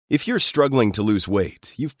If you're struggling to lose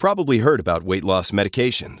weight, you've probably heard about weight loss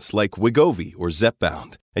medications like Wegovy or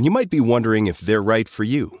Zepbound, and you might be wondering if they're right for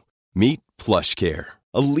you. Meet PlushCare,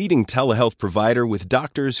 a leading telehealth provider with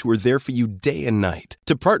doctors who are there for you day and night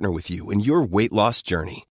to partner with you in your weight loss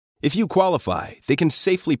journey. If you qualify, they can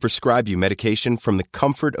safely prescribe you medication from the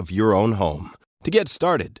comfort of your own home. To get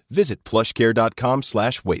started, visit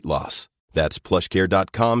plushcare.com/weightloss. That's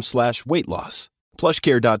plushcare.com/weightloss.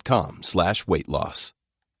 plushcare.com/weightloss.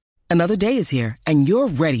 Another day is here, and you're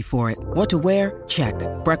ready for it. What to wear? Check.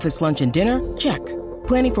 Breakfast, lunch, and dinner? Check.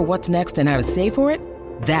 Planning for what's next and how to save for it?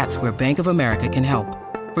 That's where Bank of America can help.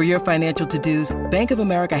 For your financial to-dos, Bank of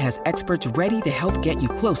America has experts ready to help get you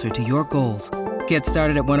closer to your goals. Get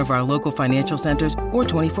started at one of our local financial centers or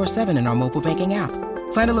 24/7 in our mobile banking app.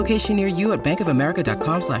 Find a location near you at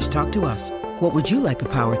bankofamerica.com/talktous. What would you like the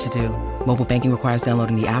power to do? Mobile banking requires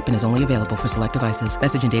downloading the app and is only available for select devices.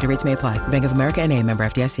 Message and data rates may apply. Bank of America NA, member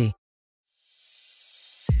FDIC.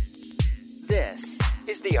 This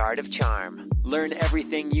is The Art of Charm. Learn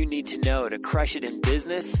everything you need to know to crush it in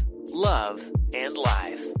business, love, and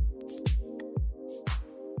life.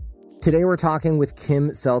 Today we're talking with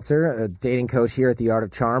Kim Seltzer, a dating coach here at The Art of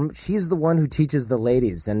Charm. She's the one who teaches the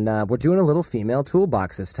ladies, and we're doing a little female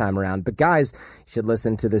toolbox this time around. But guys, you should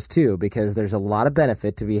listen to this too, because there's a lot of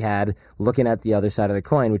benefit to be had looking at the other side of the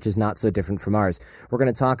coin, which is not so different from ours. We're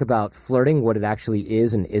going to talk about flirting, what it actually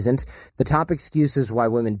is and isn't, the top excuses why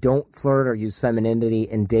women don't flirt or use femininity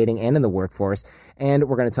in dating and in the workforce, and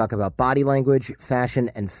we're going to talk about body language, fashion,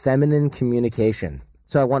 and feminine communication.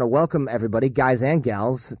 So I want to welcome everybody, guys and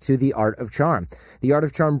gals, to The Art of Charm. The Art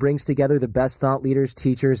of Charm brings together the best thought leaders,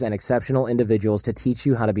 teachers, and exceptional individuals to teach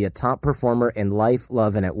you how to be a top performer in life,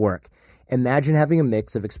 love, and at work. Imagine having a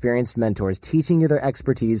mix of experienced mentors teaching you their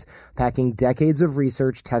expertise, packing decades of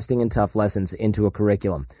research, testing, and tough lessons into a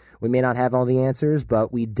curriculum. We may not have all the answers,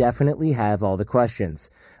 but we definitely have all the questions.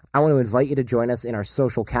 I want to invite you to join us in our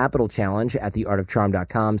Social Capital Challenge at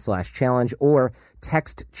theartofcharm.com/challenge or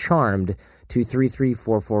text CHARMED to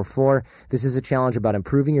 33444. This is a challenge about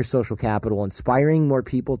improving your social capital, inspiring more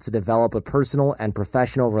people to develop a personal and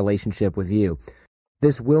professional relationship with you.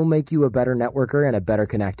 This will make you a better networker and a better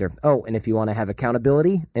connector. Oh, and if you want to have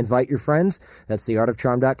accountability, invite your friends. That's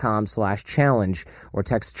theartofcharm.com/challenge or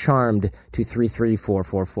text CHARMED to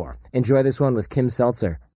 33444. Enjoy this one with Kim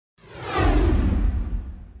Seltzer.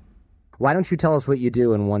 Why don't you tell us what you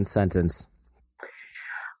do in one sentence?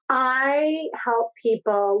 I help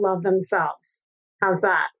people love themselves. How's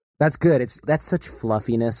that? That's good. That's such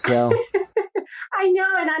fluffiness, though. I know,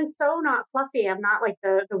 and I'm so not fluffy. I'm not like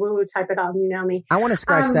the woo-woo type at all. You know me. I want to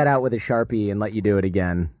scratch that out with a Sharpie and let you do it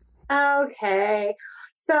again. Okay.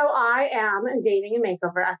 So I am a dating and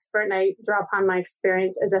makeover expert, and I draw upon my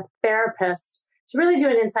experience as a therapist to really do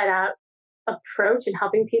an inside-out approach in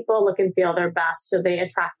helping people look and feel their best so they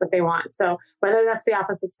attract what they want. So whether that's the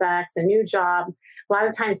opposite sex, a new job, a lot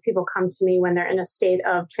of times people come to me when they're in a state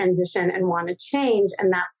of transition and want to change,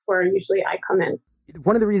 and that's where usually I come in.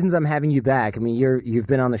 One of the reasons I'm having you back, I mean, you've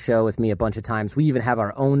been on the show with me a bunch of times. We even have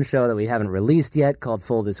our own show that we haven't released yet called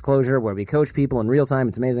Full Disclosure, where we coach people in real time.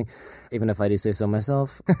 It's amazing, even if I do say so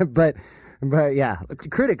myself. But yeah,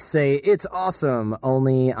 critics say it's awesome,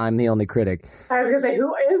 only I'm the only critic. I was going to say,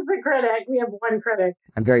 who is the critic? We have one critic.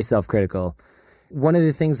 I'm very self-critical. One of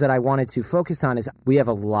the things that I wanted to focus on is we have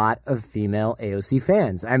a lot of female AOC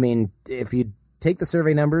fans. I mean, if you take the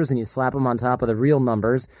survey numbers and you slap them on top of the real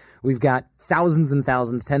numbers, we've got thousands and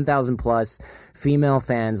thousands, 10,000 plus female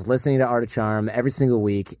fans listening to Art of Charm every single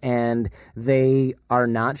week, and they are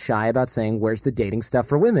not shy about saying, where's the dating stuff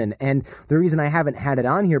for women? And the reason I haven't had it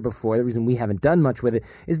on here before, the reason we haven't done much with it,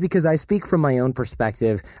 is because I speak from my own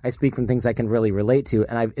perspective. I speak from things I can really relate to,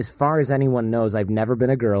 and as far as anyone knows, I've never been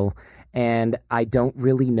a girl, and I don't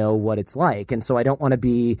really know what it's like, and so I don't want to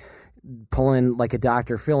be pulling like a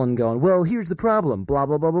Dr. Phil and going, well, here's the problem, blah,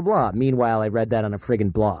 blah, blah, blah, blah. Meanwhile, I read that on a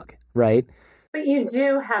friggin' blog, right? But you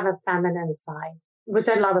do have a feminine side, which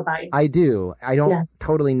I love about you. I do. I don't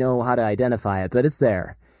totally know how to identify it, but it's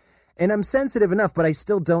there. And I'm sensitive enough, but I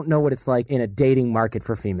still don't know what it's like in a dating market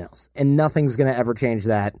for females. And nothing's going to ever change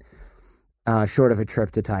that short of a trip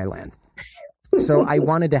to Thailand. So I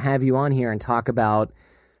wanted to have you on here and talk about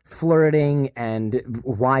flirting and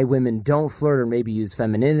why women don't flirt or maybe use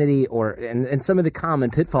femininity and some of the common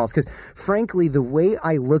pitfalls. Because frankly, the way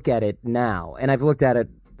I look at it now, and I've looked at it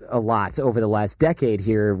a lot over the last decade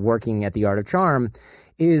here working at The Art of Charm,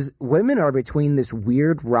 is women are between this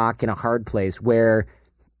weird rock and a hard place where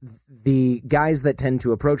the guys that tend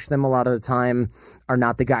to approach them a lot of the time are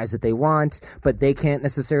not the guys that they want, but they can't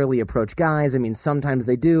necessarily approach guys. I mean, sometimes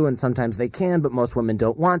they do and sometimes they can, but most women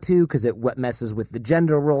don't want to because it messes with the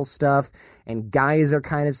gender role stuff. And guys are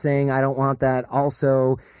kind of saying, I don't want that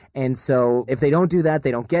also. And so if they don't do that,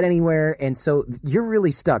 they don't get anywhere. And so you're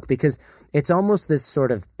really stuck because it's almost this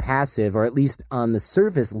sort of passive, or at least on the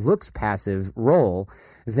surface looks passive role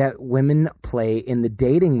that women play in the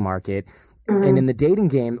dating market. And in the dating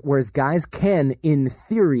game, whereas guys can, in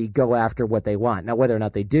theory, go after what they want. Now, whether or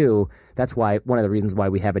not they do, that's why one of the reasons why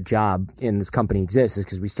we have a job in this company exists is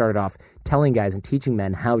because we started off telling guys and teaching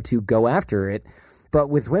men how to go after it. But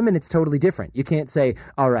with women, it's totally different. You can't say,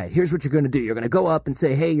 all right, here's what you're going to do. You're going to go up and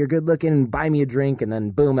say, hey, you're good looking, and buy me a drink, and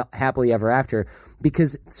then boom, happily ever after.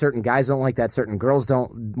 Because certain guys don't like that. Certain girls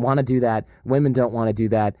don't want to do that. Women don't want to do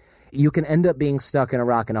that. You can end up being stuck in a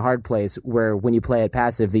rock and a hard place where when you play it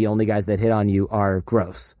passive, the only guys that hit on you are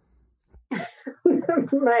gross.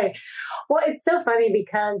 Right. Well, it's so funny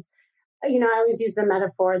because, I always use the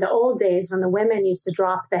metaphor, the old days when the women used to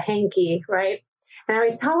drop the hanky, right? And I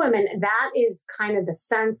always tell women that is kind of the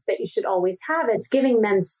sense that you should always have. It's giving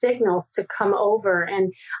men signals to come over.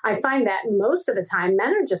 And I find that most of the time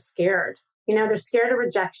men are just scared. They're scared of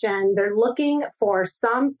rejection. They're looking for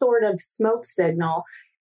some sort of smoke signal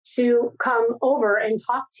to come over and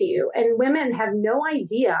talk to you. And women have no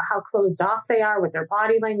idea how closed off they are with their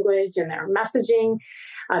body language and their messaging,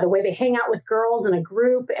 the way they hang out with girls in a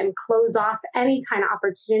group and close off any kind of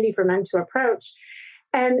opportunity for men to approach.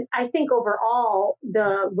 And I think overall,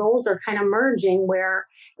 the roles are kind of merging where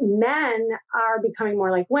men are becoming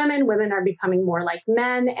more like women are becoming more like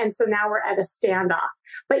men. And so now we're at a standoff.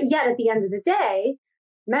 But yet at the end of the day,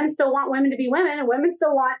 men still want women to be women and women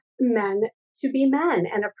still want men to be men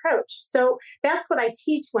and approach. So that's what I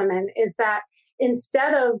teach women is that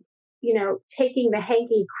instead of, taking the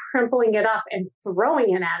hanky, crimpling it up and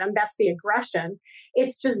throwing it at them, that's the aggression.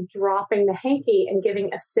 It's just dropping the hanky and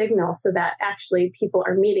giving a signal so that actually people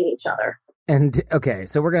are meeting each other. And okay,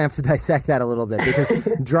 so we're going to have to dissect that a little bit because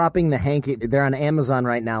dropping the hanky, they're on Amazon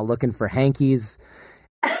right now looking for hankies.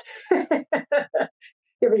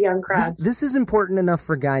 You're a young crowd. This is important enough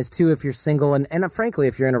for guys, too, if you're single and frankly,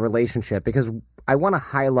 if you're in a relationship, because I want to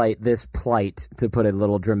highlight this plight, to put a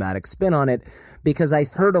little dramatic spin on it, because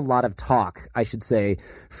I've heard a lot of talk, I should say,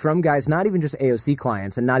 from guys, not even just AOC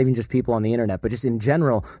clients and not even just people on the internet, but just in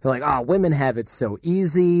general. They're like, women have it so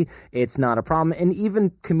easy. It's not a problem. And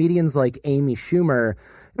even comedians like Amy Schumer,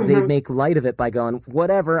 they make light of it by going,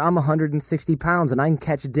 whatever, I'm 160 pounds and I can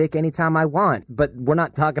catch a dick anytime I want. But we're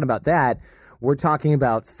not talking about that. We're talking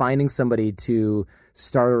about finding somebody to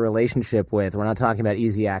start a relationship with. We're not talking about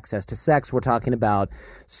easy access to sex. We're talking about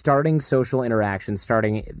starting social interactions,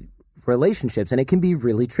 starting relationships. And it can be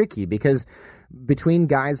really tricky because between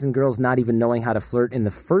guys and girls not even knowing how to flirt in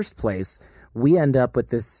the first place, we end up with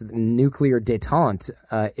this nuclear detente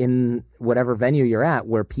in whatever venue you're at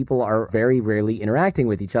where people are very rarely interacting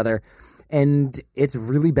with each other. And it's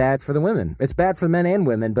really bad for the women. It's bad for the men and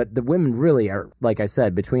women, but the women really are, like I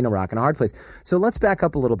said, between a rock and a hard place. So let's back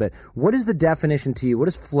up a little bit. What is the definition to you? What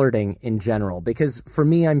is flirting in general? Because for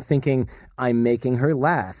me, I'm thinking I'm making her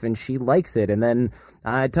laugh and she likes it. And then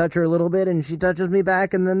I touch her a little bit and she touches me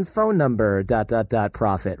back and then phone number, ...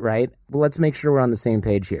 profit, right? Well, let's make sure we're on the same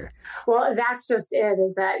page here. Well, that's just it,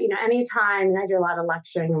 is that, anytime, and I do a lot of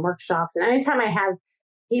lecturing and workshops, and anytime I have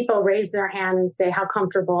people raise their hand and say, how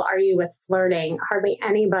comfortable are you with flirting? Hardly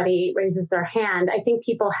anybody raises their hand. I think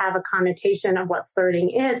people have a connotation of what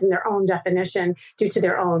flirting is and their own definition due to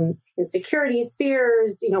their own insecurities,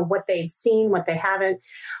 fears, what they've seen, what they haven't.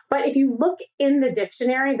 But if you look in the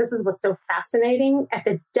dictionary, this is what's so fascinating. At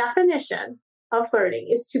the definition of flirting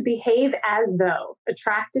is to behave as though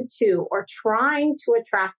attracted to or trying to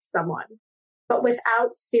attract someone, but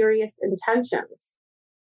without serious intentions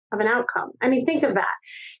of an outcome. I mean, think of that.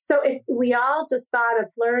 So if we all just thought of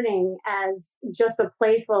flirting as just a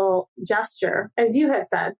playful gesture, as you had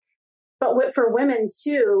said, but for women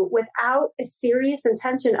too, without a serious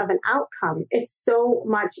intention of an outcome, it's so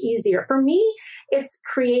much easier. For me, it's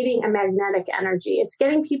creating a magnetic energy. It's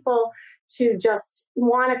getting people to just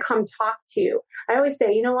want to come talk to you. I always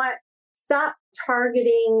say, you know what? Stop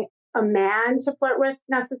targeting a man to flirt with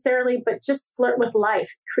necessarily, but just flirt with life.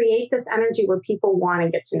 Create this energy where people want to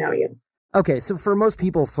get to know you. Okay, so for most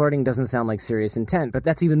people, flirting doesn't sound like serious intent, but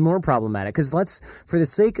that's even more problematic because for the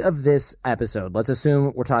sake of this episode, let's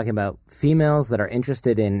assume we're talking about females that are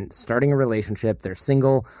interested in starting a relationship. They're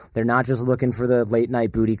single. They're not just looking for the late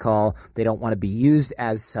night booty call. They don't want to be used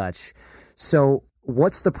as such. So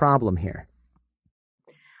what's the problem here?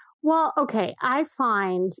 Well, okay. I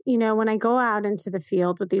find, when I go out into the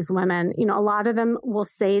field with these women, a lot of them will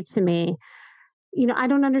say to me, I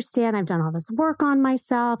don't understand. I've done all this work on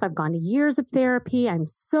myself. I've gone to years of therapy. I'm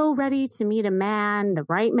so ready to meet a man, the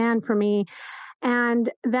right man for me. And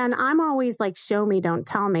then I'm always like, show me, don't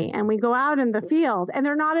tell me. And we go out in the field and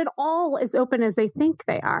they're not at all as open as they think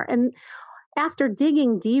they are. And after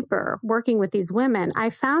digging deeper, working with these women, I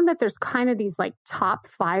found that there's kind of these like top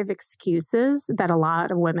 5 excuses that a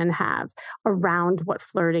lot of women have around what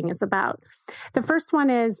flirting is about. The first one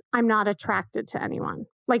is, I'm not attracted to anyone.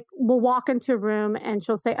 Like we'll walk into a room and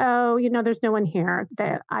she'll say, oh, there's no one here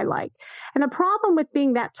that I like. And the problem with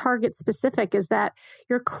being that target specific is that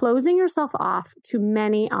you're closing yourself off to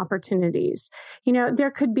many opportunities.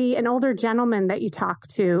 There could be an older gentleman that you talk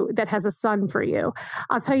to that has a son for you.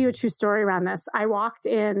 I'll tell you a true story around this. I walked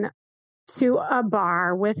in to a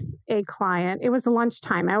bar with a client. It was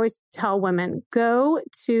lunchtime. I always tell women, go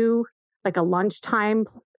to like a lunchtime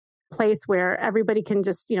place where everybody can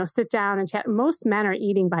just, sit down and chat. Most men are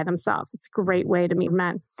eating by themselves. It's a great way to meet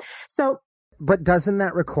men. But doesn't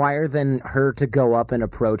that require then her to go up and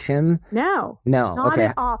approach him? No. Not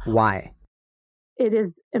at all. Why? It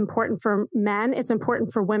is important for men. It's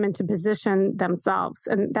important for women to position themselves.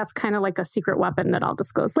 And that's kind of like a secret weapon that I'll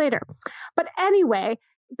disclose later. But anyway,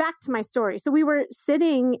 back to my story. So we were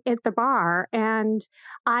sitting at the bar and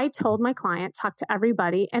I told my client, talk to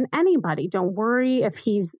everybody and anybody. Don't worry if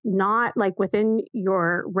he's not like within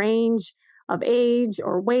your range of age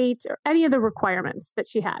or weight or any of the requirements that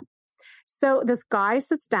she had. So this guy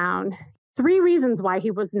sits down. 3 reasons why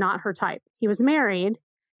he was not her type. He was married,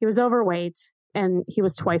 he was overweight, and he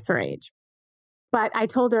was twice her age. But I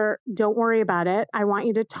told her, don't worry about it. I want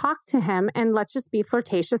you to talk to him and let's just be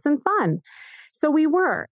flirtatious and fun. So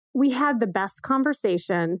we had the best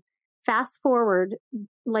conversation. Fast forward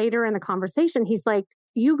later in the conversation, he's like,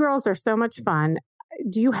 you girls are so much fun.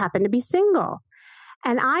 Do you happen to be single?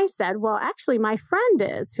 And I said, well, actually, my friend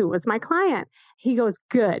is, who was my client. He goes,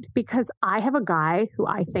 good, because I have a guy who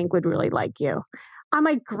I think would really like you. I'm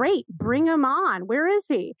like, great, bring him on. Where is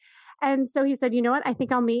he? And so he said, you know what? I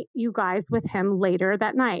think I'll meet you guys with him later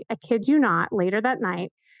that night. I kid you not, later that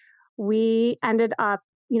night, we ended up,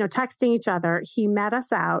 texting each other. He met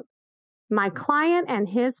us out. My client and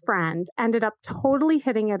his friend ended up totally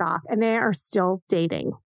hitting it off, and they are still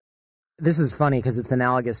dating. This is funny because it's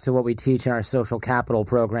analogous to what we teach in our social capital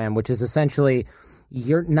program, which is essentially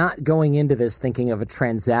you're not going into this thinking of a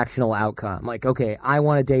transactional outcome. Like, okay, I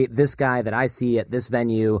want to date this guy that I see at this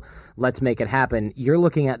venue. Let's make it happen. You're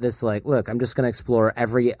looking at this like, look, I'm just going to explore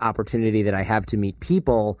every opportunity that I have to meet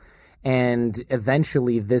people. And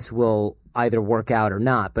eventually this will either work out or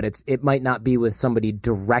not, but it might not be with somebody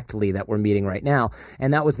directly that we're meeting right now.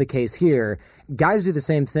 And that was the case here. Guys do the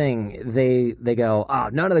same thing. They go,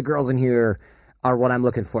 none of the girls in here are what I'm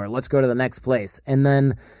looking for. Let's go to the next place. And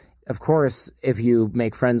then, of course, if you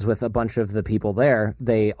make friends with a bunch of the people there,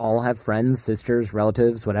 they all have friends, sisters,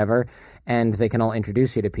 relatives, whatever, and they can all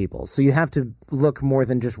introduce you to people. So you have to look more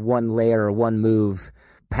than just one layer or one move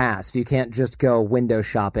past. You can't just go window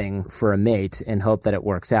shopping for a mate and hope that it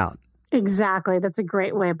works out. Exactly. That's a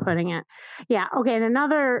great way of putting it. Yeah. Okay. And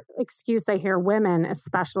another excuse I hear women,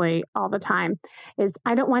 especially all the time, is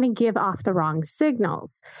I don't want to give off the wrong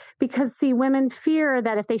signals. Because, see, women fear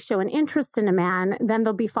that if they show an interest in a man, then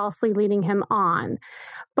they'll be falsely leading him on.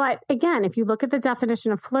 But again, if you look at the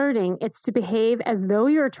definition of flirting, it's to behave as though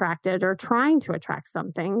you're attracted or trying to attract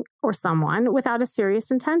something or someone without a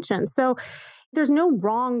serious intention. So there's no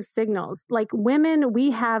wrong signals. Like women,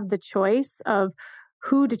 we have the choice of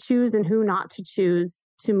who to choose and who not to choose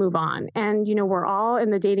to move on. And, we're all in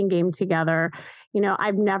the dating game together.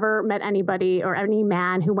 I've never met anybody or any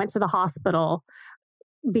man who went to the hospital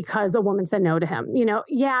because a woman said no to him.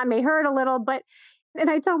 Yeah, it may hurt a little, and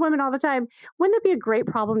I tell women all the time, wouldn't it be a great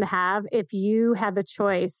problem to have if you had the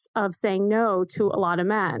choice of saying no to a lot of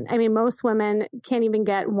men? I mean, most women can't even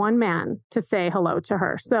get one man to say hello to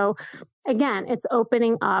her. So again, it's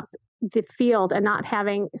opening up the field and not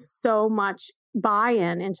having so much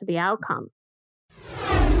buy-in into the outcome.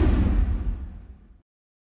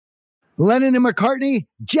 Lennon and McCartney,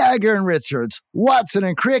 Jagger and Richards, Watson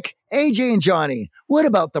and Crick, AJ and Johnny. What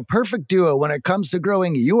about the perfect duo when it comes to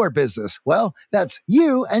growing your business? Well, that's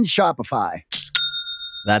you and Shopify.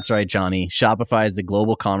 That's right, Johnny. Shopify is the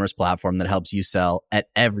global commerce platform that helps you sell at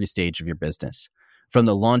every stage of your business. From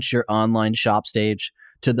the launch your online shop stage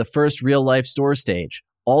to the first real-life store stage,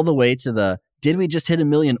 all the way to the did we just hit 1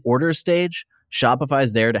 million orders stage? Shopify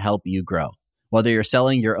is there to help you grow. Whether you're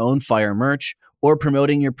selling your own fire merch or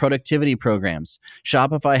promoting your productivity programs,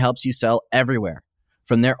 Shopify helps you sell everywhere.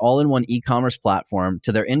 From their all-in-one e-commerce platform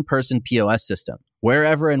to their in-person POS system,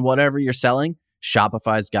 wherever and whatever you're selling,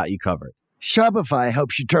 Shopify's got you covered. Shopify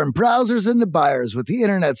helps you turn browsers into buyers with the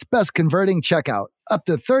internet's best converting checkout, up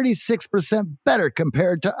to 36% better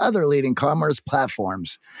compared to other leading commerce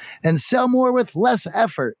platforms. And sell more with less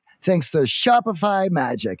effort thanks to Shopify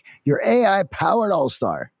Magic, your AI-powered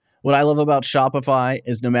all-star. What I love about Shopify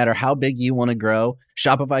is no matter how big you want to grow,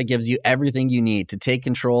 Shopify gives you everything you need to take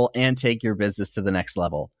control and take your business to the next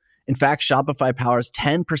level. In fact, Shopify powers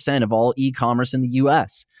 10% of all e-commerce in the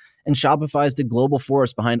U.S., and Shopify is the global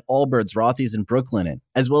force behind Allbirds, Rothy's, and Brooklinen,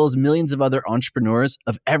 as well as millions of other entrepreneurs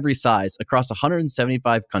of every size across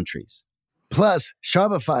 175 countries. Plus,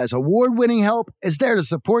 Shopify's award-winning help is there to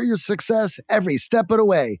support your success every step of the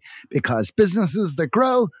way, because businesses that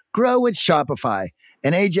grow with Shopify.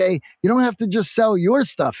 And AJ, you don't have to just sell your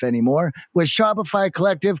stuff anymore. With Shopify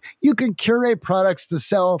Collective, you can curate products to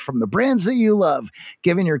sell from the brands that you love,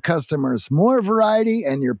 giving your customers more variety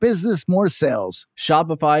and your business more sales.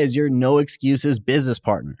 Shopify is your no-excuses business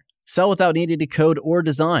partner. Sell without needing to code or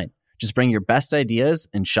design. Just bring your best ideas,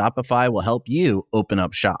 and Shopify will help you open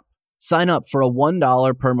up shop. Sign up for a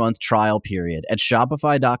 $1 per month trial period at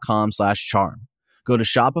shopify.com/charm. Go to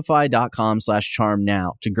shopify.com/charm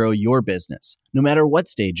now to grow your business, no matter what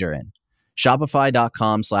stage you're in.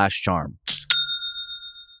 Shopify.com/charm.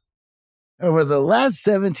 Over the last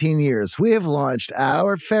 17 years, we have launched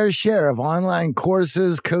our fair share of online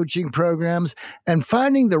courses, coaching programs, and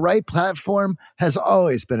finding the right platform has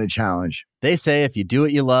always been a challenge. They say if you do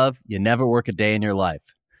what you love, you never work a day in your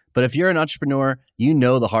life. But if you're an entrepreneur, you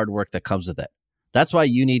know the hard work that comes with it. That's why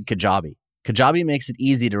you need Kajabi. Kajabi makes it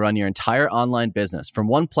easy to run your entire online business from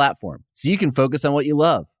one platform so you can focus on what you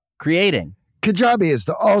love, creating. Kajabi is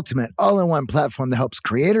the ultimate all-in-one platform that helps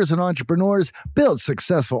creators and entrepreneurs build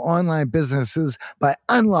successful online businesses by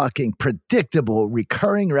unlocking predictable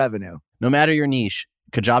recurring revenue. No matter your niche,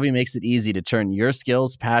 Kajabi makes it easy to turn your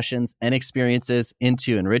skills, passions, and experiences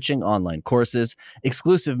into enriching online courses,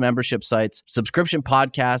 exclusive membership sites, subscription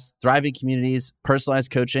podcasts, thriving communities,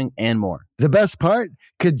 personalized coaching, and more. The best part?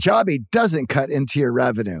 Kajabi doesn't cut into your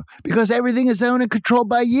revenue because everything is owned and controlled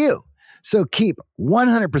by you. So keep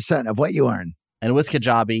 100% of what you earn. And with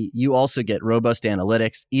Kajabi, you also get robust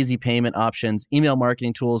analytics, easy payment options, email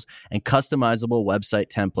marketing tools, and customizable website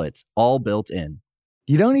templates, all built in.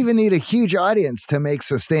 You don't even need a huge audience to make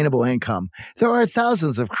sustainable income. There are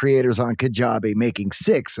thousands of creators on Kajabi making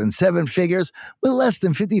 6 and 7 figures with less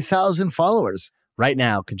than 50,000 followers. Right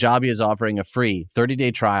now, Kajabi is offering a free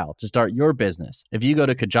 30-day trial to start your business if you go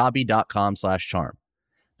to kajabi.com/charm.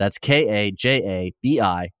 That's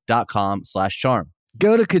KAJABI.com/charm.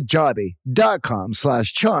 Go to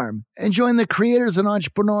kajabi.com/charm and join the creators and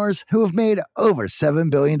entrepreneurs who have made over $7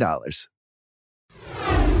 billion.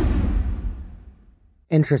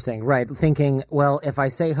 Interesting, right? Thinking, well, if I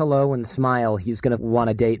say hello and smile, he's going to want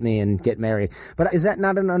to date me and get married. But is that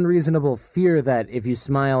not an unreasonable fear that if you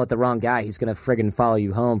smile at the wrong guy, he's going to friggin' follow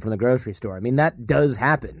you home from the grocery store? I mean, that does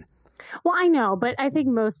happen. Well, I know, but I think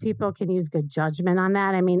most people can use good judgment on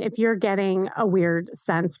that. I mean, if you're getting a weird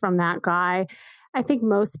sense from that guy, I think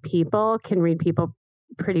most people can read people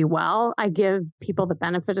pretty well. I give people the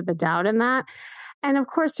benefit of the doubt in that. And of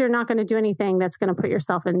course, you're not going to do anything that's going to put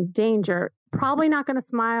yourself in danger. Probably not going to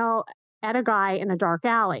smile at a guy in a dark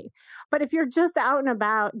alley. But if you're just out and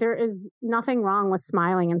about, there is nothing wrong with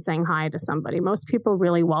smiling and saying hi to somebody. Most people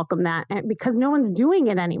really welcome that because no one's doing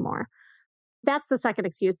it anymore. That's the second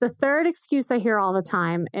excuse. The third excuse I hear all the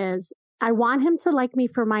time is, I want him to like me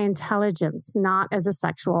for my intelligence, not as a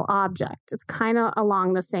sexual object. It's kind of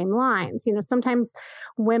along the same lines. You know, sometimes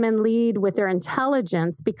women lead with their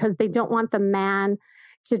intelligence because they don't want the man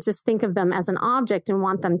to just think of them as an object and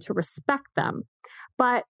want them to respect them.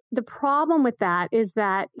 But the problem with that is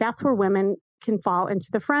that that's where women can fall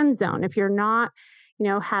into the friend zone. If you're not, you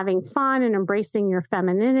know, having fun and embracing your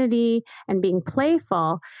femininity and being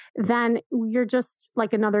playful, then you're just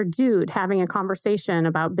like another dude having a conversation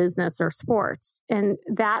about business or sports. And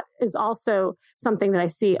that is also something that I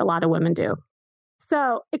see a lot of women do.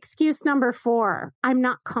 So excuse number 4, I'm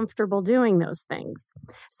not comfortable doing those things.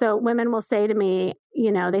 So women will say to me,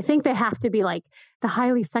 you know, they think they have to be like the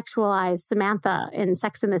highly sexualized Samantha in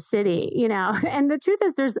Sex and the City, you know, and the truth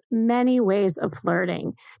is there's many ways of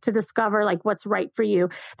flirting to discover like what's right for you.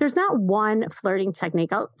 There's not one flirting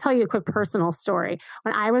technique. I'll tell you a quick personal story.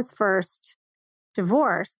 When I was first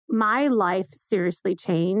divorced, my life seriously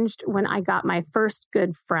changed when I got my first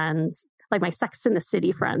good friends, like my Sex and the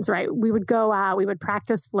City friends, right? We would go out, we would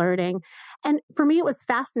practice flirting. And for me, it was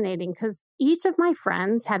fascinating because each of my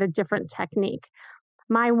friends had a different technique.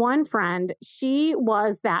 My one friend, she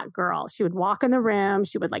was that girl. She would walk in the room.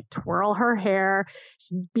 She would like twirl her hair.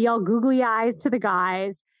 She'd be all googly eyes to the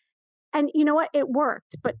guys. And you know what? It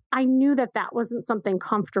worked, but I knew that that wasn't something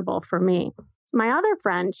comfortable for me. My other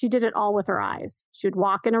friend, she did it all with her eyes. She would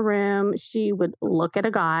walk in a room, she would look at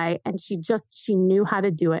a guy, and she knew how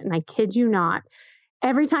to do it. And I kid you not,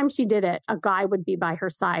 every time she did it, a guy would be by her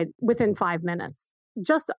side within 5 minutes,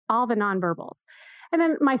 just all the nonverbals. And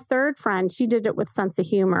then my third friend, she did it with sense of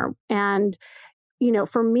humor. And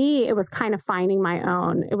for me, it was kind of finding my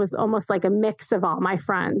own. It was almost like a mix of all my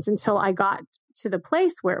friends until I got to the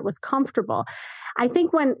place where it was comfortable. I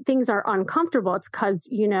think when things are uncomfortable, it's because,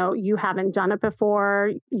 you haven't done it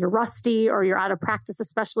before, you're rusty, or you're out of practice,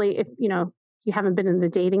 especially if, you haven't been in the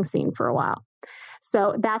dating scene for a while.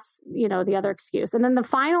 So that's, the other excuse. And then the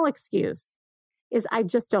final excuse is I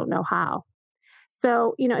just don't know how.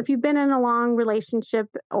 So, if you've been in a long relationship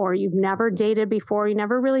or you've never dated before, you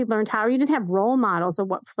never really learned how, or you didn't have role models of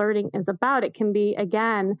what flirting is about, it can be,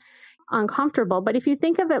 again, uncomfortable. But if you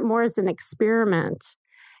think of it more as an experiment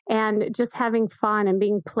and just having fun and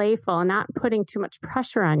being playful and not putting too much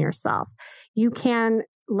pressure on yourself, you can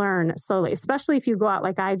learn slowly, especially if you go out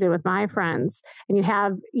like I did with my friends and you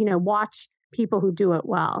have, watch people who do it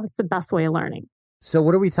well. It's the best way of learning. So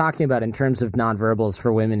what are we talking about in terms of nonverbals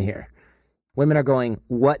for women here? Women are going,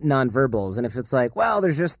 what nonverbals? And if it's like, well,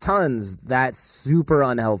 there's just tons, that's super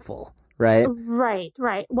unhelpful, right? Right.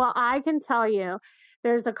 Well, I can tell you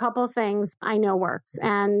there's a couple things I know works.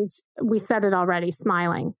 And we said it already,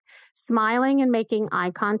 smiling. Smiling and making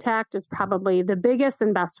eye contact is probably the biggest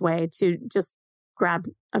and best way to just grab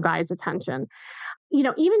a guy's attention.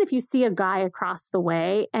 Even if you see a guy across the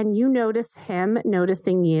way and you notice him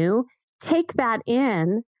noticing you, take that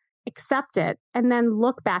in, accept it, and then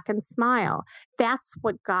look back and smile. That's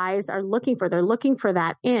what guys are looking for. They're looking for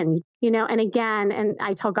that in, and again, and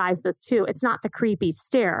I tell guys this too, it's not the creepy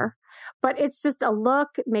stare, but it's just a look,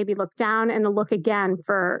 maybe look down and a look again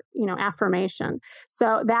for, affirmation.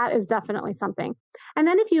 So that is definitely something. And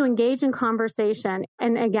then if you engage in conversation,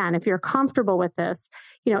 and again, if you're comfortable with this,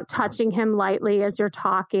 touching him lightly as you're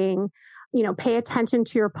talking, pay attention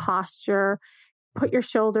to your posture, put your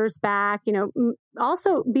shoulders back,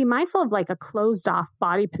 also be mindful of like a closed off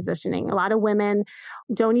body positioning. A lot of women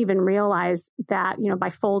don't even realize that, by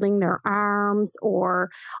folding their arms, or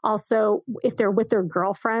also if they're with their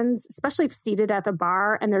girlfriends, especially if seated at the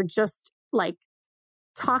bar and they're just like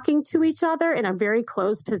talking to each other in a very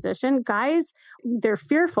closed position, guys, they're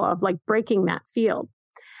fearful of like breaking that field.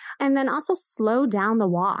 And then also slow down the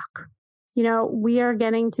walk. We are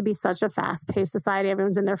getting to be such a fast-paced society.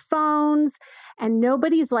 Everyone's in their phones and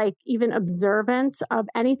nobody's like even observant of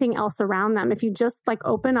anything else around them. If you just like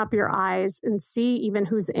open up your eyes and see even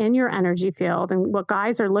who's in your energy field and what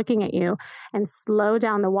guys are looking at you, and slow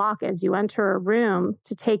down the walk as you enter a room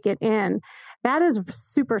to take it in, that is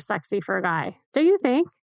super sexy for a guy. Do you think?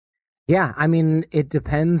 Yeah, I mean, it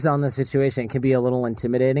depends on the situation. It can be a little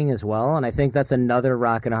intimidating as well. And I think that's another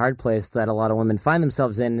rock and a hard place that a lot of women find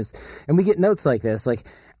themselves in. And we get notes like this, like,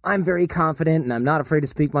 I'm very confident and I'm not afraid to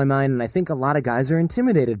speak my mind. And I think a lot of guys are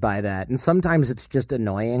intimidated by that. And sometimes it's just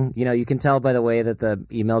annoying. You can tell by the way that the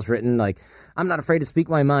email's written, like, I'm not afraid to speak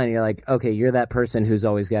my mind. And you're like, okay, you're that person who's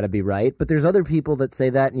always got to be right. But there's other people that say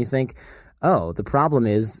that and you think, oh, the problem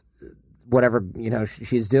is whatever,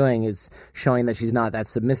 she's doing is showing that she's not that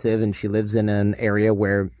submissive, and she lives in an area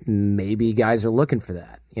where maybe guys are looking for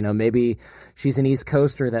that. Maybe she's an East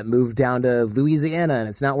Coaster that moved down to Louisiana and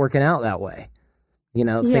it's not working out that way.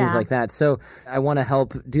 Things like that. So I want to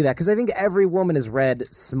help do that because I think every woman has read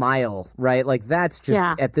smile, right? Like that's just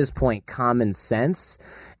at this point common sense.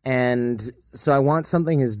 And so I want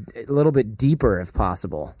something a little bit deeper if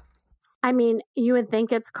possible. I mean, you would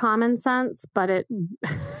think it's common sense, but it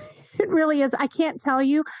really is. I can't tell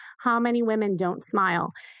you how many women don't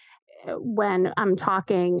smile. When I'm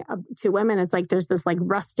talking to women, it's like there's this like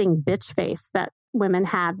rusting bitch face that women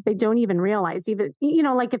have. They don't even realize, even,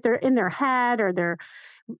 like if they're in their head or they're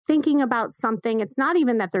thinking about something, it's not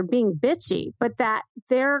even that they're being bitchy, but that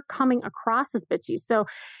they're coming across as bitchy. So,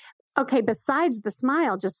 okay, besides the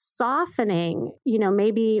smile, just softening,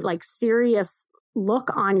 maybe like serious look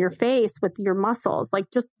on your face with your muscles,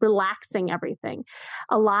 like just relaxing everything.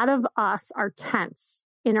 A lot of us are tense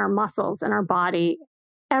in our muscles and our body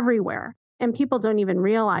everywhere, and people don't even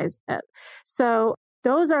realize it. So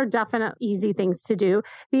those are definite easy things to do.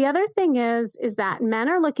 The other thing is that men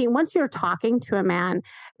are looking, once you're talking to a man,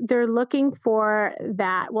 they're looking for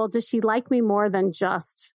that, well, does she like me more than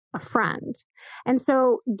just a friend? And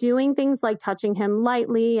so doing things like touching him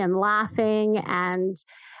lightly and laughing and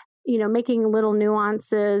making little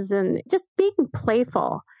nuances and just being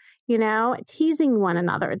playful, teasing one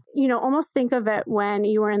another. Almost think of it when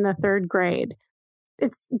you were in the third grade.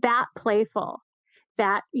 It's that playful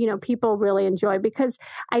that, people really enjoy, because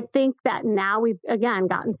I think that now we've, again,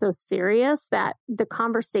 gotten so serious that the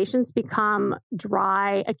conversations become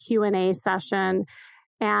dry, a Q&A session.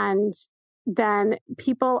 And then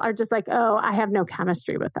people are just like, oh, I have no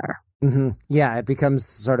chemistry with her. Mm-hmm. Yeah, it becomes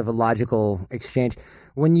sort of a logical exchange.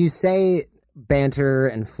 When you say banter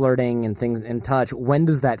and flirting and things in touch, when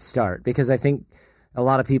does that start? Because I think a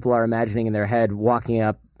lot of people are imagining in their head walking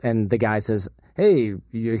up and the guy says, hey,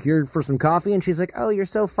 you here for some coffee? And she's like, oh, you're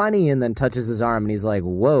so funny. And then touches his arm and he's like,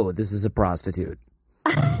 whoa, this is a prostitute.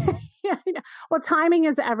 Yeah, well, timing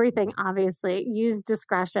is everything, obviously. Use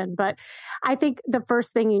discretion. But I think the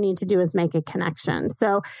first thing you need to do is make a connection.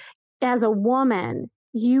 So as a woman,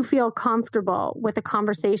 you feel comfortable with the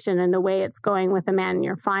conversation and the way it's going with a man, and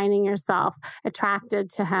you're finding yourself attracted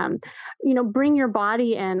to him, bring your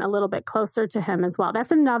body in a little bit closer to him as well.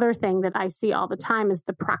 That's another thing that I see all the time is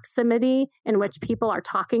the proximity in which people are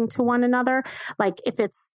talking to one another. Like if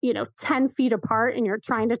it's, 10 feet apart and you're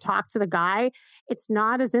trying to talk to the guy, it's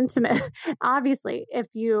not as intimate. Obviously, if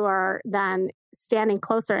you are then standing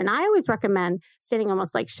closer. And I always recommend standing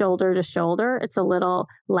almost like shoulder to shoulder. It's a little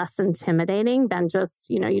less intimidating than just,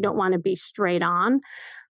 you don't want to be straight on.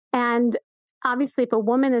 And obviously, if a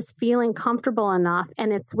woman is feeling comfortable enough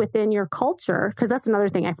and it's within your culture, because that's another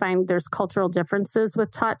thing I find there's cultural differences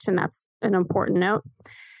with touch, and that's an important note,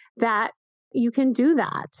 that you can do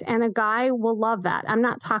that. And a guy will love that. I'm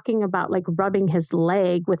not talking about like rubbing his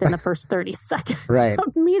leg within the first 30 seconds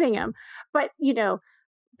of meeting him, but,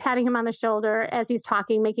 patting him on the shoulder as he's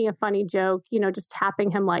talking, making a funny joke, just tapping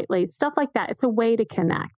him lightly, stuff like that. It's a way to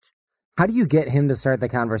connect. How do you get him to start the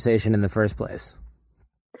conversation in the first place?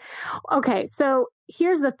 Okay, so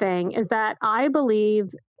here's the thing is that I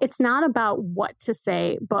believe it's not about what to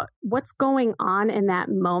say, but what's going on in that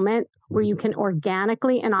moment where you can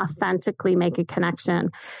organically and authentically make a connection.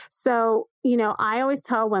 So, I always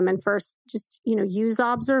tell women first, just, use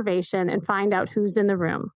observation and find out who's in the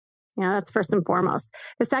room. That's first and foremost.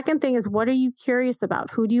 The second thing is, what are you curious about?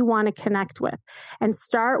 Who do you want to connect with? And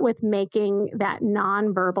start with making that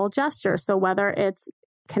nonverbal gesture. So whether it's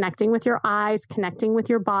connecting with your eyes, connecting with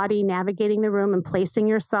your body, navigating the room and placing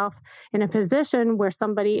yourself in a position where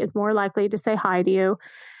somebody is more likely to say hi to you.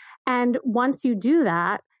 And once you do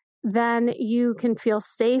that, then you can feel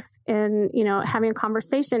safe in, having a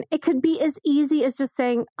conversation. It could be as easy as just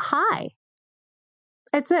saying hi.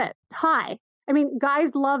 That's it. Hi. I mean,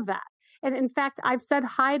 guys love that. And in fact, I've said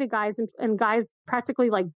hi to guys and guys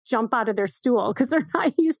practically like jump out of their stool because they're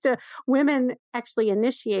not used to women actually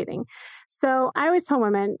initiating. So I always tell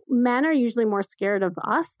women, men are usually more scared of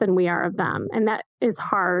us than we are of them. And that is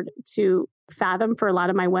hard to fathom for a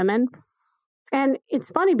lot of my women. And it's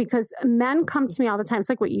funny because men come to me all the time. It's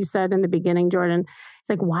like what you said in the beginning, Jordan. It's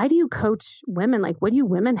like, why do you coach women? Like, what do you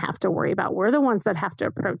women have to worry about? We're the ones that have to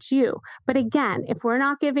approach you. But again, if we're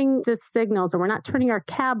not giving the signals or we're not turning our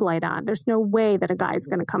cab light on, there's no way that a guy is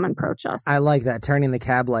going to come and approach us. I like that, turning the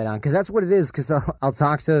cab light on, because that's what it is. Because I'll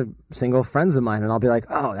talk to single friends of mine and I'll be like,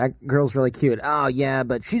 oh, that girl's really cute. Oh, yeah,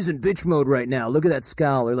 but she's in bitch mode right now. Look at that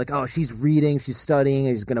scowl. Or like, oh, she's reading, she's studying,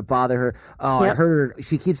 and he's going to bother her. Oh, yep. I heard her,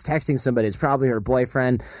 she keeps texting somebody. It's probably her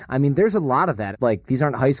boyfriend. I mean, there's a lot of that. Like, these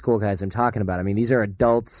aren't high school guys I'm talking about. I mean, these are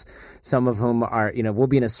adults, some of whom are, we'll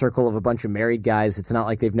be in a circle of a bunch of married guys. It's not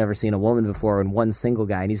like they've never seen a woman before, and one single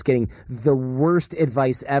guy, and he's getting the worst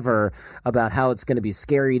advice ever about how it's going to be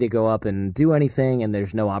scary to go up and do anything, and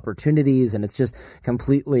there's no opportunities, and it's just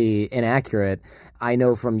completely inaccurate. I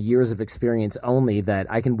know from years of experience only that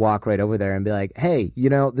I can walk right over there and be like, hey,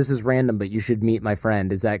 this is random, but you should meet my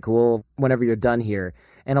friend. Is that cool? Whenever you're done here.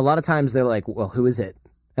 And a lot of times they're like, well, who is it?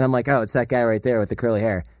 And I'm like, oh, it's that guy right there with the curly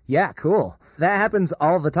hair. Yeah, cool. That happens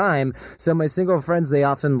all the time. So my single friends, they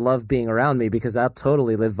often love being around me because I'll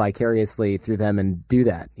totally live vicariously through them and do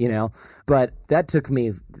that, But that took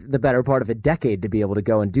me the better part of a decade to be able to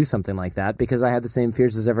go and do something like that because I had the same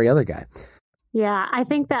fears as every other guy. Yeah, I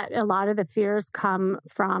think that a lot of the fears come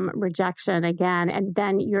from rejection again, and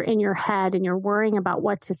then you're in your head and you're worrying about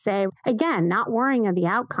what to say. Again, not worrying of the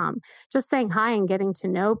outcome, just saying hi and getting to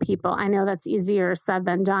know people. I know that's easier said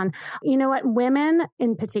than done. You know what? Women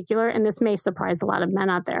in particular, and this may surprise a lot of men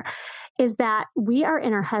out there, is that we are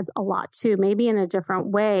in our heads a lot too, maybe in a different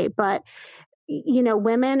way, but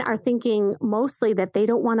women are thinking mostly that they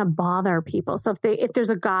don't want to bother people. So if there's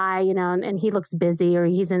a guy, and he looks busy or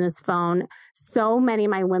he's in his phone, so many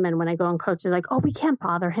of my women, when I go and coach, they're like, oh, we can't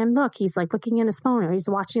bother him. Look, he's like looking in his phone or he's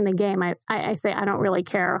watching the game. I say, I don't really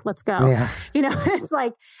care. Let's go. Yeah. It's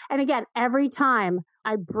like, and again, every time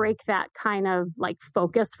I break that kind of like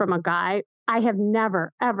focus from a guy, I have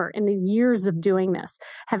never, ever in the years of doing this,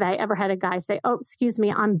 have I ever had a guy say, oh, excuse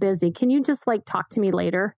me, I'm busy. Can you just like talk to me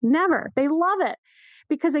later? Never. They love it.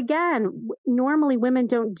 Because again, normally women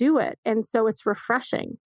don't do it. And so it's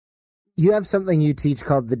refreshing. You have something you teach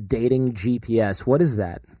called the dating GPS. What is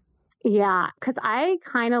that? Yeah, because I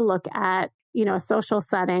kind of look at, a social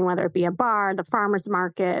setting, whether it be a bar, the farmer's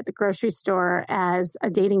market, the grocery store, as a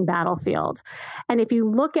dating battlefield. And if you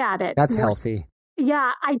look at it... That's healthy.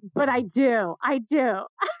 Yeah, I do. A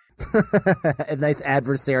nice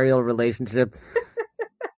adversarial relationship.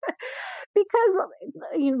 Because,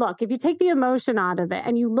 look, if you take the emotion out of it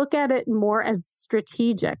and you look at it more as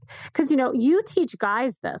strategic, because, you teach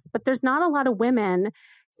guys this, but there's not a lot of women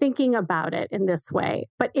thinking about it in this way.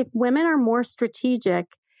 But if women are more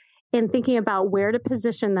strategic in thinking about where to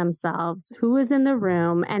position themselves, who is in the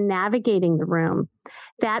room, and navigating the room,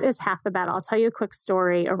 that is half the battle. I'll tell you a quick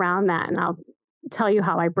story around that, and I'll tell you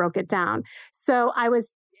how I broke it down. So I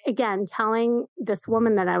was, again, telling this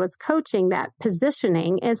woman that I was coaching that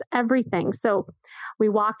positioning is everything. So we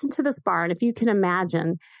walked into this bar, and if you can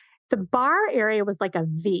imagine, the bar area was like a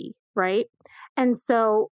V, right? And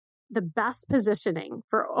so the best positioning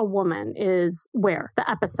for a woman is where? The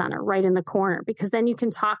epicenter, right in the corner, because then you can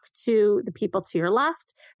talk to the people to your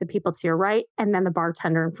left, the people to your right, and then the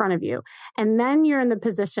bartender in front of you. And then you're in the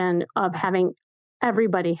position of having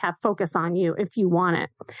everybody have focus on you if you want it.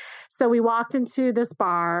 So we walked into this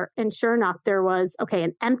bar, and sure enough, there was,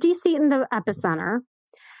 an empty seat in the epicenter,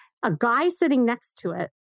 a guy sitting next to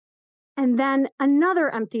it, and then another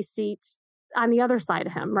empty seat on the other side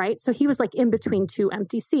of him, right? So he was like in between two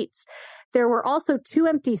empty seats. There were also two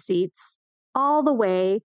empty seats all the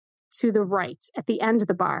way to the right at the end of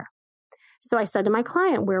the bar. So I said to my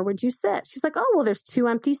client, where would you sit? She's like, oh, well, there's two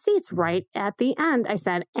empty seats right at the end. I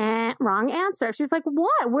said, wrong answer. She's like,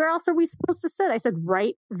 what? Where else are we supposed to sit? I said,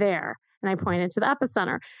 right there. And I pointed to the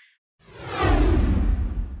epicenter.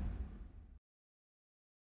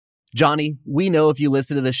 Johnny, we know if you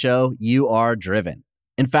listen to the show, you are driven.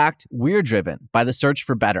 In fact, we're driven by the search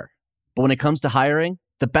for better. But when it comes to hiring,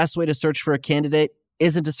 the best way to search for a candidate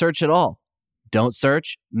isn't to search at all. Don't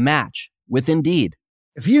search, match with Indeed.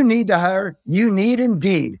 If you need to hire, you need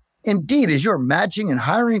Indeed. Indeed is your matching and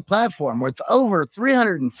hiring platform with over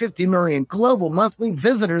 350 million global monthly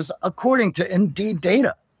visitors, according to Indeed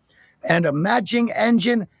data, and a matching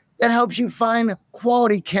engine that helps you find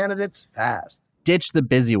quality candidates fast. Ditch the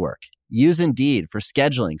busy work. Use Indeed for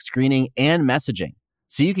scheduling, screening, and messaging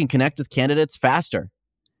so you can connect with candidates faster.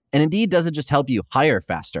 And Indeed doesn't just help you hire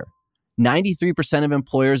faster. 93% of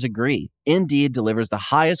employers agree Indeed delivers the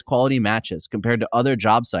highest quality matches compared to other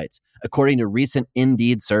job sites, according to a recent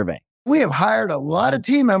Indeed survey. We have hired a lot of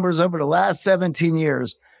team members over the last 17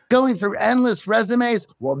 years. Going through endless resumes,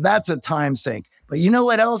 well, that's a time sink. But you know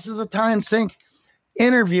what else is a time sink?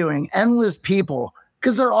 Interviewing endless people,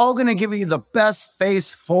 because they're all going to give you the best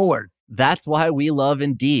face forward. That's why we love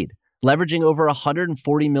Indeed, leveraging over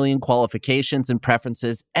 140 million qualifications and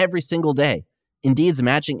preferences every single day. Indeed's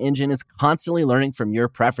matching engine is constantly learning from your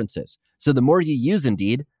preferences. So the more you use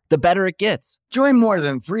Indeed, the better it gets. Join more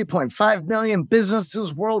than 3.5 million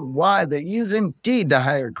businesses worldwide that use Indeed to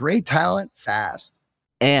hire great talent fast.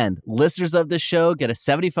 And listeners of this show get a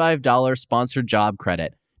 $75 sponsored job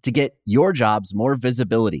credit to get your jobs more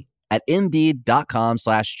visibility at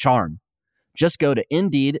Indeed.com/charm. Just go to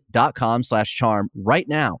Indeed.com/charm right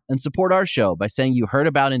now and support our show by saying you heard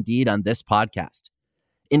about Indeed on this podcast.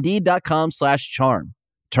 Indeed.com/charm.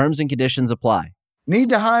 Terms and conditions apply. Need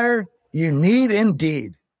to hire? You need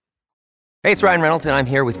Indeed. Hey, it's Ryan Reynolds, and I'm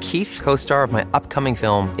here with Keith, co-star of my upcoming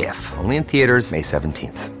film, If, only in theaters May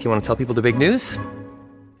 17th. Do you want to tell people the big news?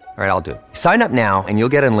 All right, I'll do it. Sign up now and you'll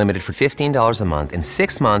get unlimited for $15 a month and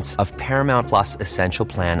 6 months of Paramount Plus Essential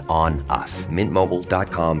Plan on us.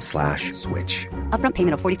 MintMobile.com/switch. Upfront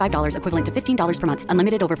payment of $45 equivalent to $15 per month.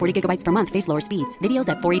 Unlimited over 40 gigabytes per month. Face lower speeds. Videos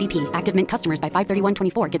at 480p. Active Mint customers by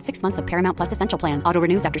 531.24 get 6 months of Paramount Plus Essential Plan. Auto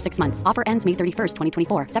renews after 6 months. Offer ends May 31st,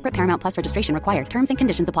 2024. Separate Paramount Plus registration required. Terms and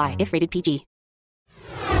conditions apply if rated PG.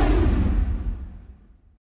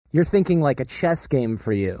 You're thinking like a chess game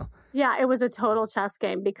for you. Yeah, it was a total chess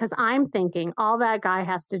game because I'm thinking all that guy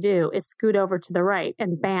has to do is scoot over to the right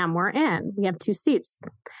and bam, we're in. We have 2 seats.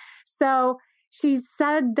 So she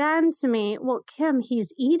said then to me, well, Kim,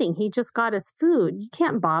 he's eating. He just got his food. You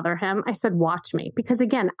can't bother him. I said, watch me. Because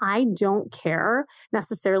again, I don't care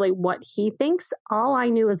necessarily what he thinks. All I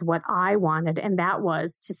knew is what I wanted. And that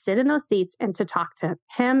was to sit in those seats and to talk to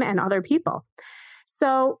him and other people.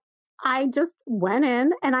 So I just went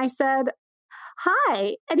in and I said,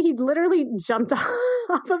 hi. And he literally jumped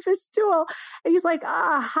off of his stool. And he's like,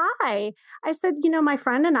 hi. I said, my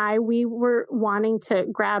friend and I, we were wanting to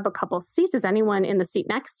grab a couple seats. Is anyone in the seat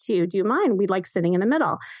next to you? Do you mind? We'd like sitting in the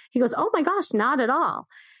middle. He goes, oh my gosh, not at all.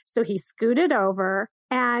 So he scooted over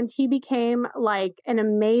and he became like an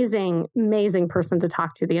amazing, amazing person to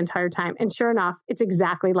talk to the entire time. And sure enough, it's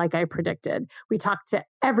exactly like I predicted. We talked to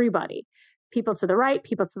everybody. People to the right,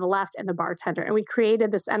 people to the left, and the bartender. And we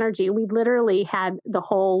created this energy. We literally had the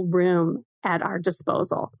whole room at our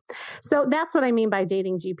disposal. So that's what I mean by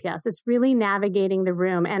dating GPS. It's really navigating the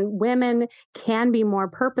room, and women can be more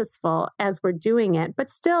purposeful as we're doing it, but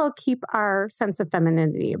still keep our sense of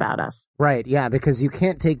femininity about us. Right. Yeah. Because you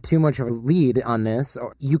can't take too much of a lead on this,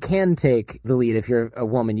 or you can take the lead if you're a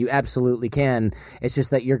woman. You absolutely can. It's just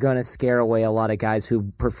that you're going to scare away a lot of guys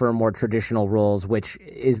who prefer more traditional roles, which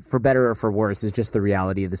is, for better or for worse, is just the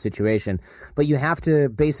reality of the situation. But you have to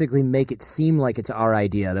basically make it seem like it's our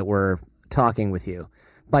idea that we're talking with you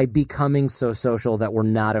by becoming so social that we're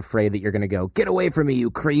not afraid that you're going to go, get away from me, you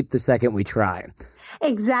creep, the second we try.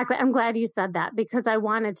 Exactly. I'm glad you said that, because I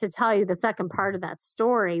wanted to tell you the second part of that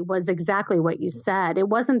story was exactly what you said. It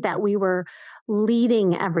wasn't that we were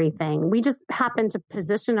leading everything. We just happened to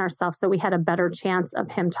position ourselves so we had a better chance of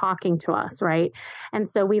him talking to us, right? And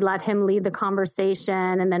so we let him lead the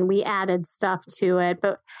conversation, and then we added stuff to it.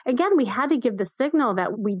 But again, we had to give the signal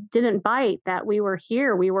that we didn't bite, that we were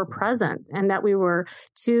here, we were present, and that we were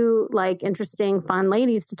two like interesting, fun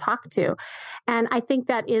ladies to talk to. And I think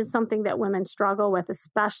that is something that women struggle with,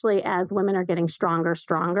 especially as women are getting stronger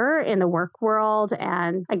in the work world,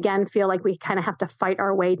 and again, feel like we kind of have to fight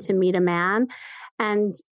our way to meet a man.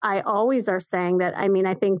 And I always are saying that,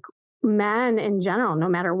 I think men in general, no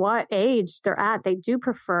matter what age they're at, they do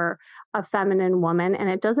prefer a feminine woman. And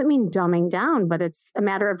it doesn't mean dumbing down, but it's a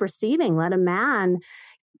matter of receiving. Let a man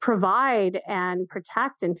provide and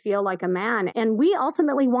protect and feel like a man. And we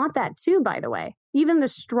ultimately want that too, by the way. Even the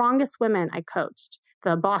strongest women I coached,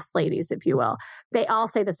 the boss ladies, if you will, they all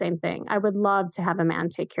say the same thing. I would love to have a man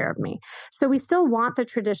take care of me. So we still want the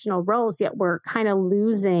traditional roles, yet we're kind of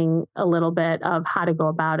losing a little bit of how to go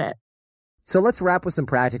about it. So let's wrap with some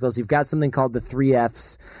practicals. You've got something called the 3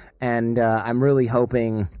 Fs, and I'm really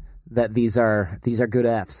hoping that these are good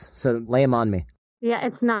Fs. So lay them on me. Yeah,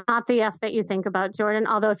 it's not the F that you think about, Jordan.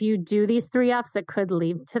 Although if you do these 3 Fs, it could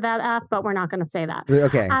lead to that F, but we're not going to say that.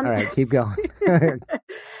 Okay. All right. Keep going.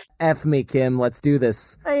 F me, Kim. Let's do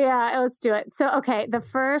this. Yeah, let's do it. So, okay. The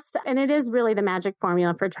first, and it is really the magic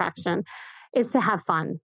formula for attraction, is to have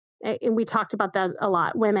fun. And we talked about that a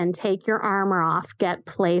lot. Women, take your armor off, get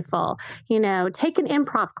playful, take an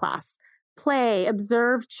improv class. Play,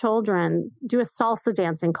 observe children, do a salsa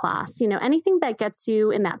dancing class, anything that gets you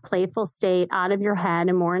in that playful state out of your head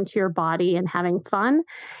and more into your body and having fun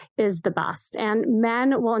is the best. And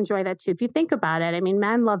men will enjoy that too. If you think about it,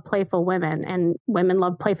 men love playful women and women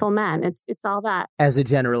love playful men. It's all that. As a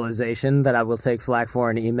generalization that I will take flack for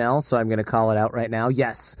in email, so I'm going to call it out right now.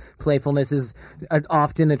 Yes, playfulness is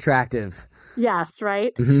often attractive. Yes,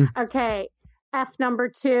 right? Mm-hmm. Okay. F number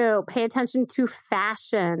 2, pay attention to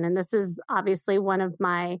fashion. And this is obviously one of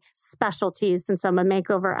my specialties since I'm a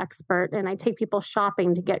makeover expert and I take people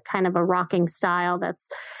shopping to get kind of a rocking style that's,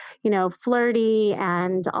 flirty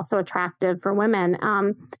and also attractive for women.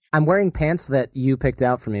 I'm wearing pants that you picked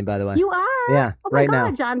out for me, by the way. You are? Yeah, oh my right God,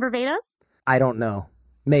 now. John Varvatos? I don't know.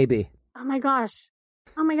 Maybe. Oh my gosh.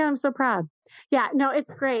 Oh my God, I'm so proud. Yeah, no,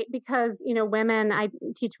 it's great because, women, I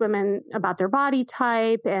teach women about their body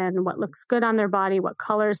type and what looks good on their body, what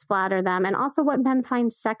colors flatter them, and also what men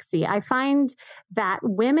find sexy. I find that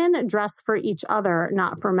women dress for each other,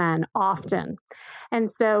 not for men often.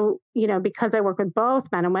 And so, because I work with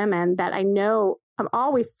both men and women, that I know I'm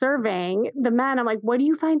always surveying the men. I'm like, what do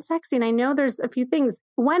you find sexy? And I know there's a few things.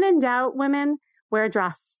 When in doubt, women, wear a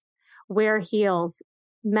dress, wear heels.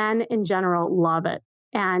 Men in general love it.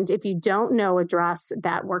 And if you don't know a dress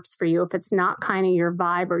that works for you, if it's not kind of your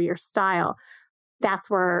vibe or your style,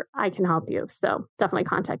 that's where I can help you. So definitely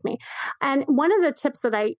contact me. And one of the tips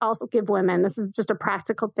that I also give women, this is just a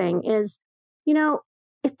practical thing, is,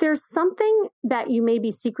 if there's something that you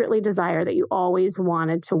maybe secretly desire that you always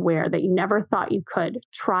wanted to wear that you never thought you could,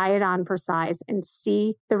 try it on for size and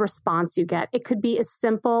see the response you get. It could be as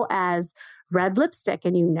simple as red lipstick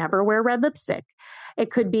and you never wear red lipstick.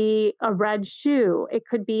 It could be a red shoe. It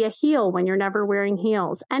could be a heel when you're never wearing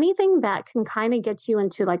heels. Anything that can kind of get you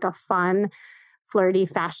into like a fun, flirty,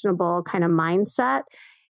 fashionable kind of mindset.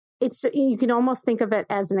 You can almost think of it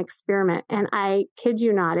as an experiment. And I kid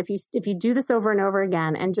you not, if you do this over and over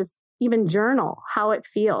again and just even journal how it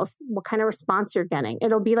feels, what kind of response you're getting,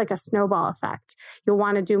 it'll be like a snowball effect. You'll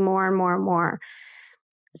want to do more and more and more.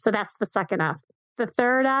 So that's the second F. The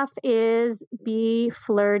third F is be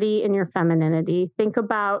flirty in your femininity. Think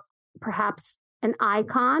about perhaps an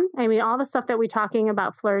icon. I mean, all the stuff that we're talking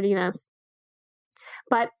about flirtiness.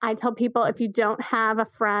 But I tell people, if you don't have a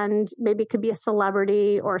friend, maybe it could be a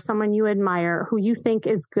celebrity or someone you admire who you think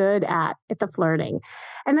is good at the flirting.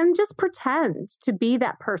 And then just pretend to be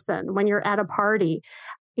that person when you're at a party.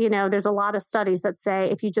 You know, there's a lot of studies that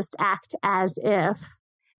say if you just act as if,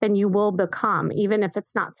 then you will become, even if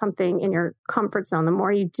it's not something in your comfort zone. The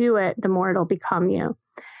more you do it, the more it'll become you.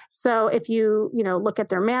 So if you look at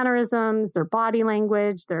their mannerisms, their body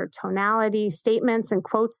language, their tonality, statements and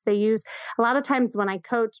quotes they use, a lot of times when I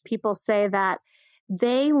coach, people say that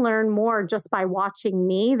they learn more just by watching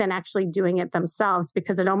me than actually doing it themselves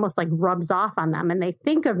because it almost like rubs off on them and they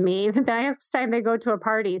think of me the next time they go to a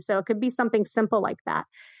party. So it could be something simple like that.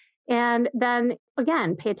 And then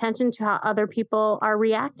again, pay attention to how other people are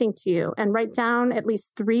reacting to you and write down at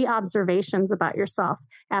least 3 observations about yourself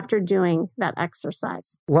after doing that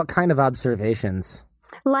exercise. What kind of observations?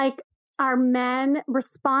 Like, are men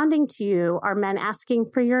responding to you? Are men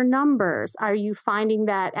asking for your numbers? Are you finding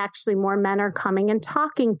that actually more men are coming and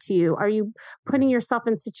talking to you? Are you putting yourself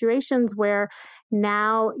in situations where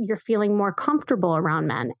now you're feeling more comfortable around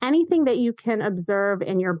men? Anything that you can observe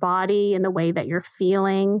in your body, in the way that you're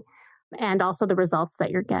feeling, and also the results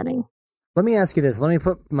that you're getting. Let me ask you this. Let me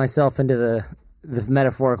put myself into the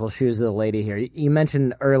metaphorical shoes of the lady here. You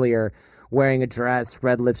mentioned earlier wearing a dress,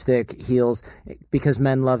 red lipstick, heels, because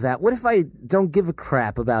men love that. What if I don't give a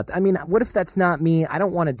crap about that? I mean, what if that's not me? I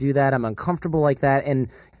don't want to do that. I'm uncomfortable like that. And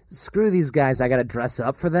screw these guys. I got to dress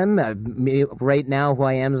up for them. Me, right now, who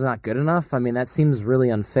I am is not good enough. I mean, that seems really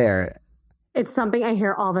unfair. It's something I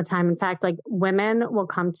hear all the time. In fact, like women will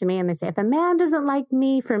come to me and they say, if a man doesn't like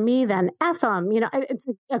me for me, then F him. You know, it's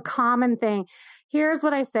a common thing. Here's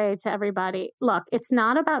what I say to everybody. Look, it's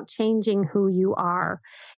not about changing who you are.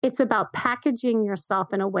 It's about packaging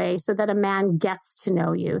yourself in a way so that a man gets to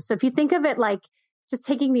know you. So if you think of it like just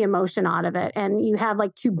taking the emotion out of it and you have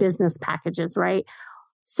like 2 business packages, right?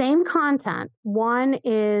 Same content. One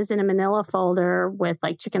is in a manila folder with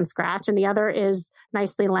like chicken scratch and the other is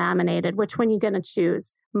nicely laminated. Which one are you going to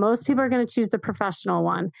choose? Most people are going to choose the professional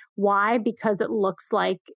one. Why? Because it looks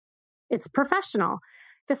like it's professional.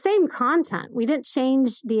 The same content. We didn't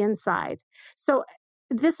change the inside. So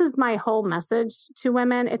this is my whole message to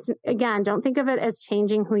women. It's, again, don't think of it as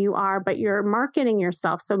changing who you are, but you're marketing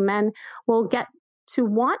yourself so men will get to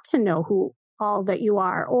want to know who all that you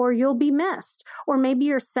are, or you'll be missed. Or maybe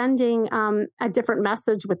you're sending a different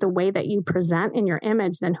message with the way that you present in your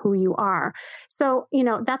image than who you are. So,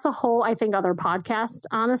 that's a whole, I think, other podcast,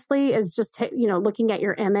 honestly, is just, looking at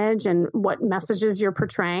your image and what messages you're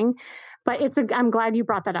portraying. But I'm glad you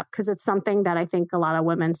brought that up because it's something that I think a lot of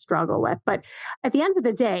women struggle with. But at the end of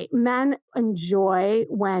the day, men enjoy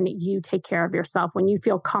when you take care of yourself, when you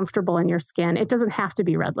feel comfortable in your skin. It doesn't have to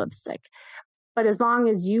be red lipstick. But as long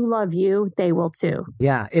as you love you, they will too.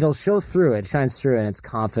 Yeah, it'll show through. It shines through, and it's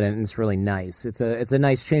confident, and it's really nice. It's a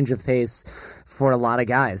nice change of pace for a lot of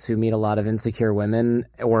guys who meet a lot of insecure women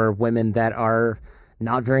or women that are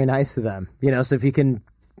not very nice to them. So if you can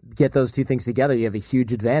get those 2 things together, you have a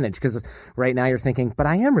huge advantage because right now you're thinking, but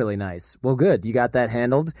I am really nice. Well, good. You got that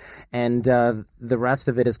handled, and the rest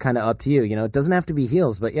of it is kind of up to you. It doesn't have to be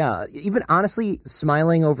heels, but yeah, even honestly,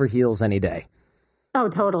 smiling over heels any day. Oh,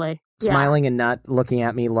 totally. Smiling and not looking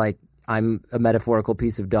at me like I'm a metaphorical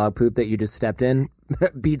piece of dog poop that you just stepped in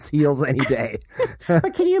beats heels any day.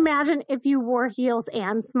 But can you imagine if you wore heels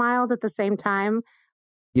and smiled at the same time?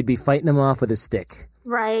 You'd be fighting them off with a stick.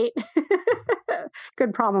 Right.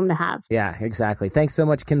 Good problem to have. Yeah, exactly. Thanks so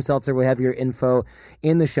much, Kim Seltzer. We have your info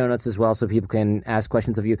in the show notes as well so people can ask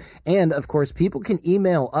questions of you. And, of course, people can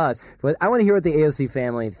email us. But I want to hear what the AOC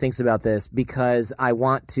family thinks about this because I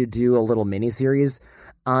want to do a little mini-series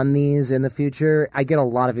on these in the future. I get a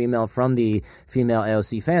lot of email from the female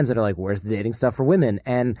AOC fans that are like, where's the dating stuff for women?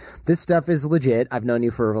 And this stuff is legit. I've known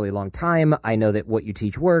you for a really long time. I know that what you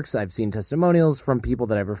teach works. I've seen testimonials from people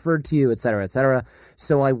that I've referred to you, et cetera, et cetera.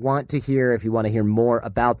 So I want to hear if you want to hear more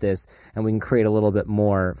about this, and we can create a little bit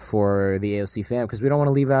more for the AOC fam, because we don't want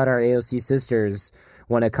to leave out our AOC sisters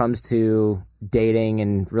when it comes to dating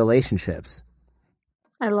and relationships.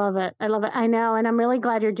 I love it. I love it. I know. And I'm really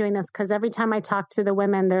glad you're doing this, because every time I talk to the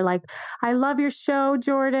women, they're like, I love your show,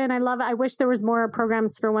 Jordan. I love it. I wish there was more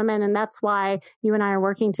programs for women. And that's why you and I are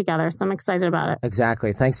working together. So I'm excited about it.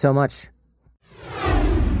 Exactly. Thanks so much.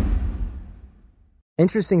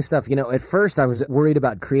 Interesting stuff. You know, at first I was worried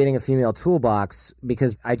about creating a female toolbox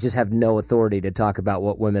because I just have no authority to talk about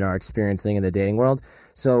what women are experiencing in the dating world.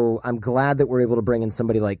 So I'm glad that we're able to bring in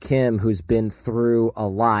somebody like Kim, who's been through a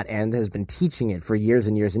lot and has been teaching it for years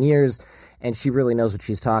and years and years. And she really knows what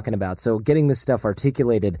she's talking about. So getting this stuff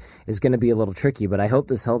articulated is going to be a little tricky, but I hope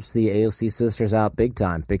this helps the AOC sisters out big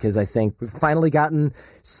time, because I think we've finally gotten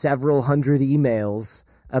several hundred emails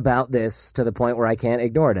about this to the point where I can't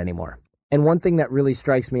ignore it anymore. And one thing that really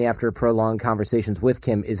strikes me after prolonged conversations with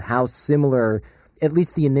Kim is how similar, at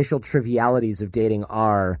least the initial trivialities of dating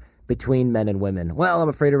are between men and women. Well, I'm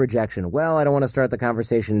afraid of rejection. Well, I don't want to start the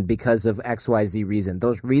conversation because of XYZ reason.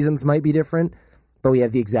 Those reasons might be different, but we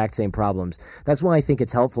have the exact same problems. That's why I think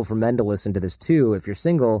it's helpful for men to listen to this too, if you're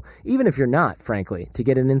single, even if you're not, frankly, to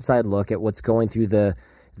get an inside look at what's going through the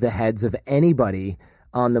heads of anybody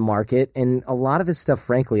on the market. And a lot of this stuff,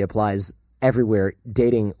 frankly, applies everywhere,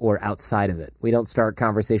 dating or outside of it. We don't start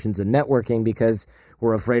conversations in networking because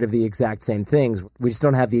we're afraid of the exact same things. We just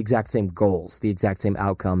don't have the exact same goals, the exact same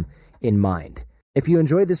outcome in mind. If you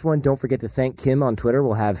enjoyed this one, don't forget to thank Kim on Twitter.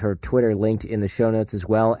 We'll have her Twitter linked in the show notes, as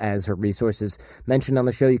well as her resources mentioned on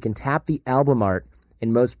the show. You can tap the album art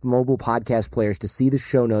in most mobile podcast players to see the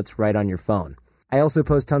show notes right on your phone. I also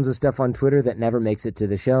post tons of stuff on Twitter that never makes it to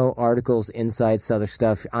the show, articles, insights, other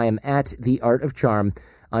stuff. I am at The Art of Charm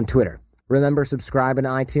on Twitter. Remember, subscribe in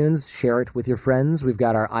iTunes, share it with your friends. We've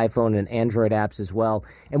got our iPhone and Android apps as well.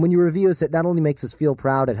 And when you review us, it not only makes us feel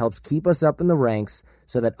proud, it helps keep us up in the ranks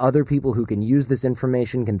so that other people who can use this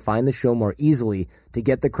information can find the show more easily to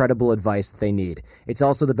get the credible advice that they need. It's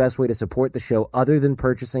also the best way to support the show other than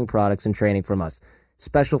purchasing products and training from us.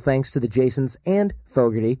 Special thanks to the Jasons and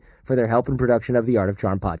Fogarty for their help in production of the Art of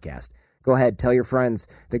Charm podcast. Go ahead, tell your friends.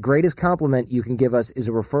 The greatest compliment you can give us is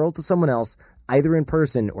a referral to someone else, either in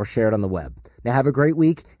person or shared on the web. Now have a great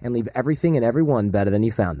week and leave everything and everyone better than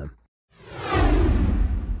you found them.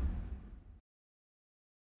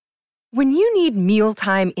 When you need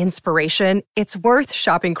mealtime inspiration, it's worth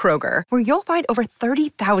shopping Kroger, where you'll find over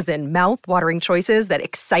 30,000 mouth-watering choices that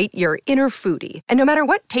excite your inner foodie. And no matter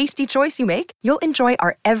what tasty choice you make, you'll enjoy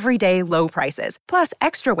our everyday low prices, plus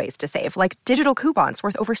extra ways to save, like digital coupons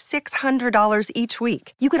worth over $600 each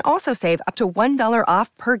week. You can also save up to $1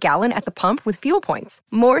 off per gallon at the pump with fuel points.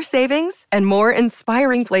 More savings and more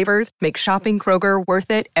inspiring flavors make shopping Kroger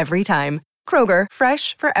worth it every time. Kroger,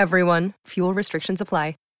 fresh for everyone. Fuel restrictions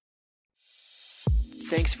apply.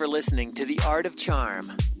 Thanks for listening to The Art of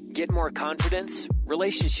Charm. Get more confidence,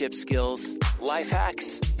 relationship skills, life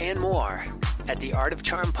hacks, and more at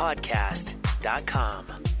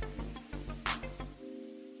theartofcharmpodcast.com.